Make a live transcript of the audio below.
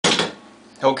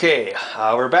Okay,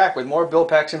 we're back with more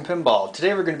Paxton Pinball.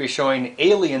 Today we're going to be showing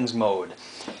Aliens mode.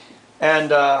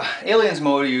 And Aliens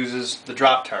mode uses the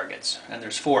drop targets, and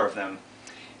there's 4 of them.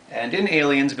 And in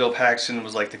Aliens, Bill Paxton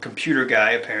was like the computer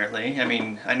guy, apparently. I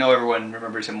mean, I know everyone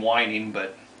remembers him whining,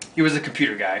 but he was the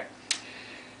computer guy.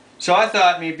 So I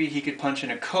thought maybe he could punch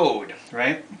in a code,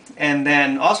 right? And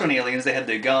then also in Aliens, they had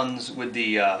the guns with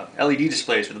the LED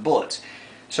displays for the bullets.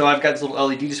 So I've got this little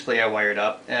LED display I wired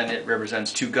up, and it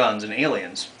represents 2 guns in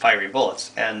Aliens, firing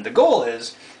bullets. And the goal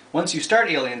is, once you start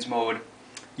Aliens mode,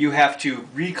 you have to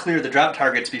re-clear the drop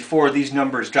targets before these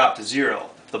numbers drop to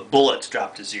 0, the bullets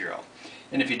drop to 0.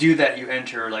 And if you do that, you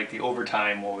enter like the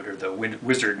overtime mode or the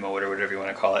wizard mode or whatever you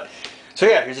want to call it. So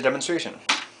yeah, here's a demonstration.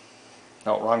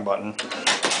 Oh, wrong button.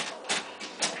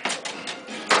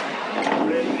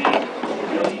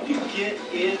 Ready to get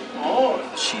it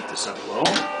on. Sheet this up low.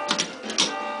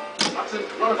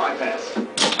 Run a bypass.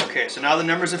 Okay, so now the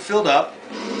numbers have filled up,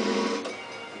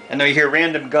 and now you hear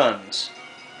random guns.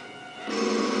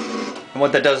 And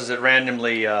what that does is it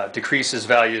randomly decreases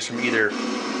values from either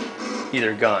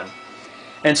gun.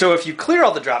 And so if you clear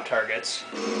all the drop targets,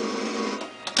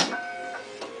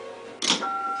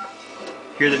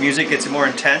 here the music gets more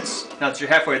intense. Now that you're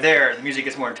halfway there, the music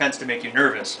gets more intense to make you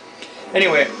nervous.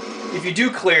 Anyway, if you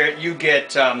do clear it, you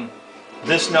get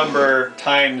this number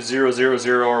times 000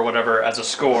 or whatever as a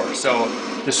score. So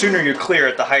the sooner you clear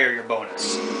it, the higher your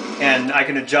bonus. And I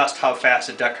can adjust how fast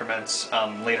it decrements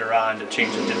later on to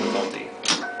change the difficulty.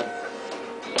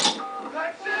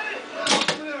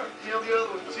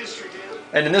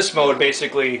 And in this mode,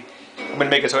 basically, I'm going to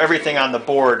make it so everything on the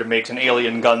board makes an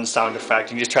alien gun sound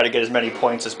effect. You just try to get as many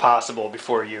points as possible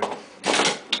before you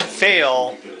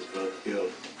fail.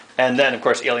 And then, of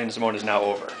course, Aliens mode is now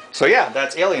over. So yeah,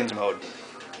 that's Aliens mode.